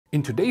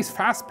In today's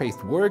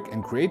fast-paced work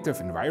and creative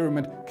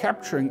environment,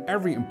 capturing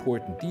every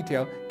important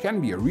detail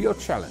can be a real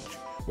challenge.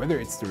 Whether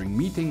it's during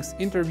meetings,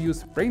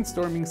 interviews,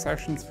 brainstorming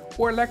sessions,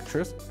 or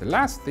lectures, the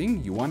last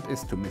thing you want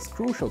is to miss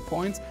crucial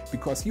points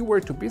because you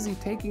were too busy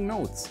taking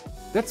notes.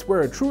 That's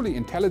where a truly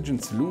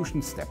intelligent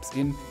solution steps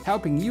in,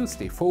 helping you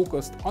stay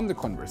focused on the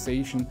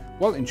conversation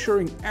while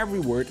ensuring every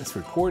word is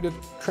recorded,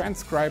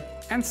 transcribed,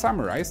 and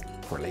summarized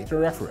for later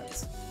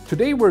reference.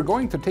 Today we're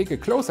going to take a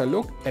closer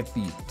look at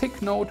the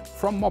TicNote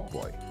from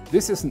Mobvoi.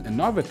 This is an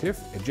innovative,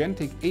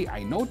 agentic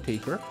AI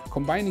note-taker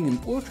combining an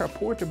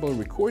ultra-portable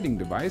recording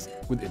device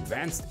with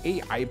advanced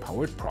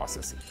AI-powered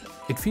processing.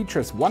 It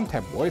features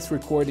one-tap voice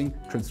recording,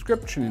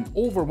 transcription in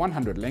over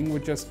 100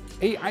 languages,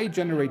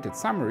 AI-generated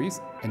summaries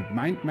and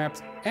mind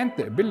maps, and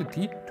the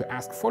ability to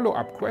ask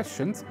follow-up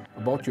questions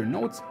about your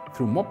notes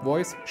through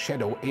Mobvoi's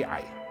Shadow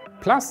AI.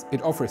 Plus,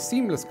 it offers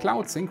seamless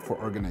cloud sync for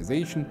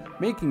organization,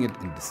 making it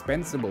an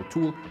indispensable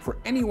tool for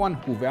anyone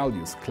who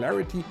values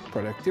clarity,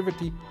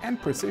 productivity,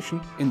 and precision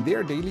in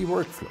their daily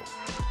workflow.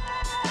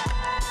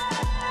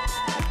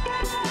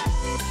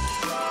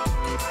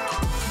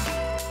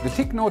 The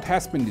TicNote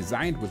has been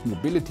designed with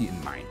mobility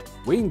in mind.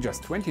 Weighing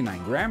just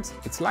 29 grams,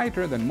 it's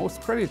lighter than most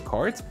credit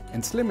cards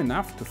and slim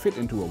enough to fit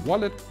into a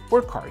wallet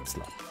or card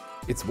slot.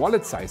 Its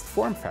wallet-sized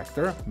form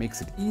factor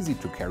makes it easy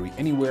to carry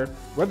anywhere,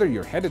 whether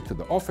you're headed to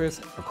the office,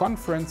 a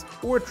conference,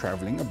 or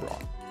traveling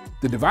abroad.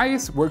 The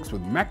device works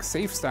with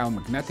MagSafe style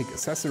magnetic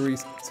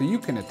accessories, so you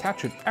can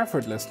attach it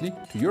effortlessly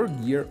to your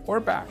gear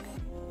or bag.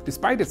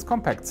 Despite its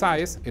compact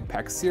size, it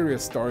packs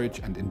serious storage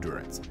and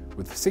endurance.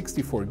 With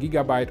 64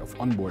 GB of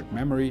onboard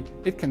memory,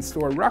 it can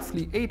store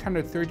roughly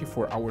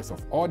 834 hours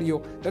of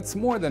audio. That's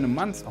more than a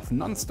month of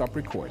non-stop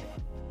recording.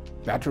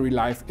 Battery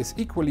life is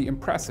equally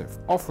impressive,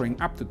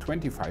 offering up to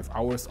 25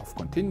 hours of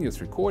continuous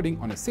recording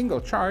on a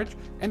single charge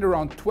and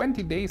around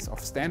 20 days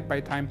of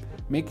standby time,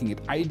 making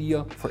it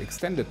ideal for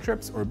extended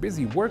trips or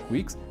busy work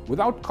weeks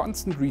without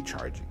constant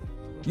recharging.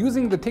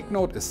 Using the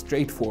TicNote is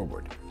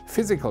straightforward.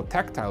 Physical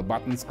tactile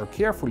buttons are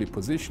carefully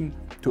positioned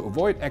to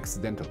avoid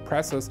accidental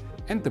presses,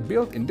 and the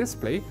built-in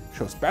display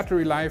shows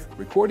battery life,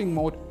 recording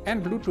mode,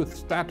 and Bluetooth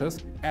status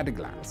at a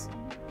glance.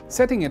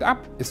 Setting it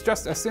up is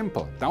just as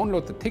simple.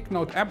 Download the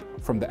TicNote app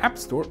from the App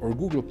Store or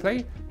Google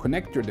Play,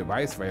 connect your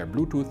device via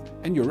Bluetooth,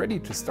 and you're ready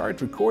to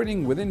start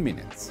recording within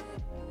minutes.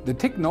 The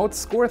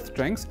TicNote's core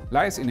strength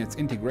lies in its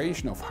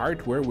integration of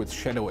hardware with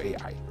Shadow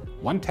AI.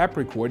 One-tap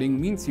recording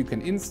means you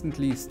can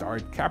instantly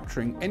start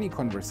capturing any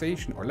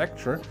conversation or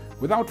lecture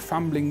without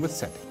fumbling with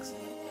settings.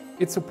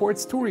 It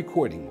supports two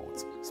recording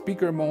modes: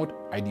 speaker mode,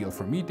 ideal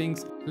for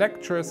meetings,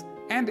 lectures,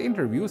 and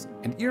interviews,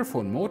 and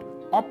earphone mode,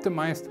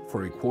 optimized for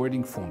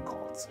recording phone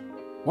calls.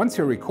 Once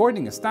your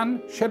recording is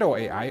done, Shadow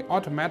AI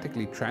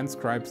automatically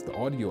transcribes the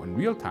audio in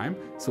real time,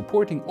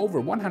 supporting over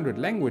 100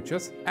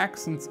 languages,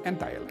 accents, and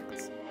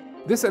dialects.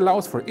 This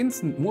allows for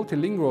instant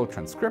multilingual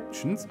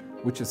transcriptions,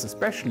 which is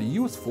especially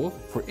useful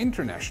for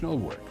international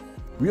work.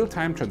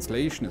 Real-time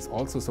translation is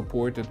also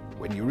supported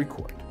when you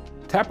record.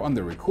 Tap on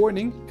the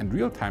recording and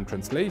real-time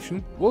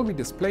translation will be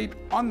displayed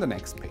on the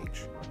next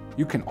page.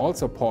 You can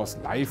also pause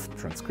live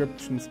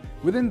transcriptions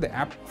within the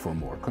app for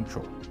more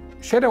control.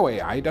 Shadow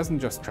AI doesn't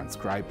just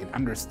transcribe, it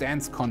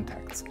understands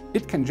context.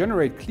 It can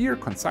generate clear,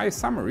 concise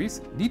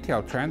summaries,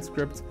 detailed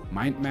transcripts,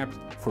 mind maps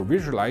for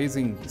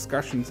visualizing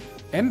discussions,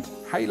 and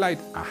highlight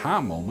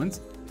aha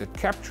moments that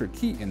capture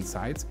key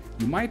insights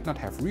you might not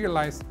have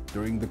realized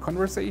during the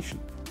conversation.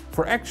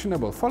 For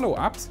actionable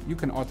follow-ups, you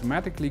can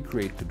automatically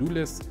create to-do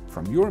lists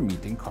from your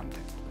meeting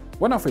content.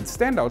 One of its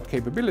standout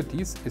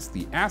capabilities is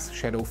the Ask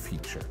Shadow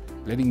feature,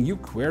 letting you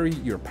query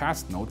your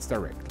past notes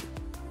directly.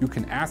 You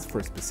can ask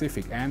for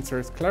specific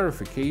answers,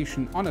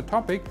 clarification on a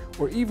topic,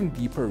 or even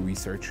deeper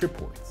research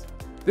reports.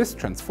 This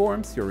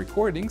transforms your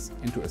recordings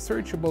into a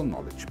searchable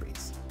knowledge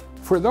base.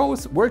 For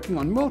those working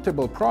on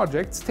multiple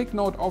projects,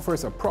 TicNote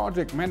offers a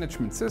project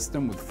management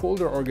system with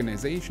folder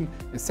organization,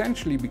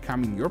 essentially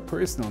becoming your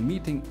personal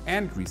meeting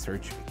and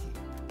research wiki.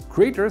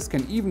 Creators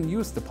can even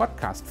use the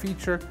podcast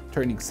feature,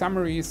 turning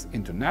summaries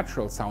into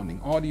natural-sounding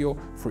audio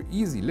for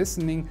easy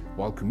listening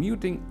while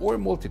commuting or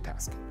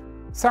multitasking.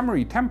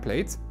 Summary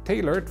templates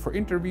tailored for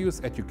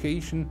interviews,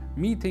 education,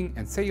 meeting,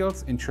 and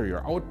sales ensure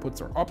your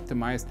outputs are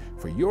optimized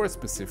for your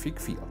specific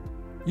field.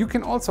 You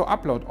can also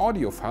upload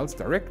audio files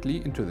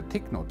directly into the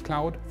TicNote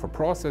cloud for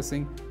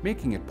processing,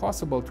 making it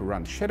possible to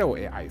run Shadow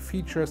AI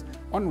features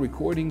on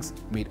recordings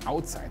made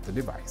outside the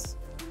device.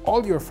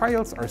 All your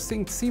files are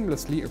synced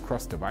seamlessly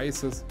across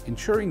devices,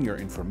 ensuring your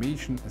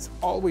information is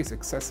always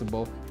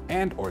accessible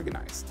and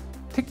organized.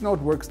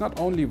 TicNote works not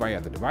only via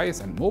the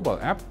device and mobile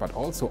app, but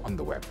also on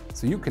the web,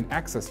 so you can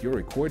access your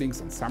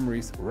recordings and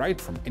summaries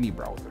right from any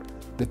browser.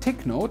 The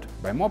TicNote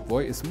by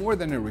Mobvoi is more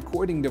than a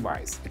recording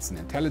device, it's an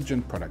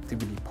intelligent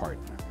productivity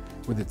partner.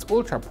 With its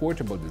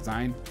ultra-portable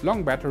design,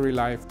 long battery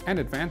life, and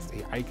advanced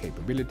AI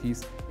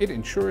capabilities, it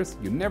ensures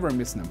you never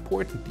miss an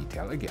important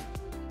detail again.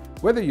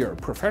 Whether you're a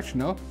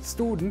professional,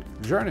 student,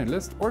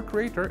 journalist, or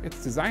creator,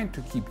 it's designed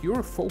to keep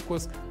your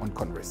focus on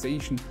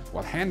conversation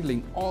while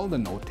handling all the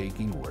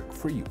note-taking work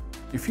for you.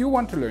 If you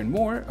want to learn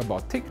more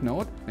about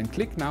TicNote, then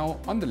click now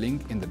on the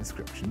link in the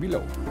description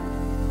below.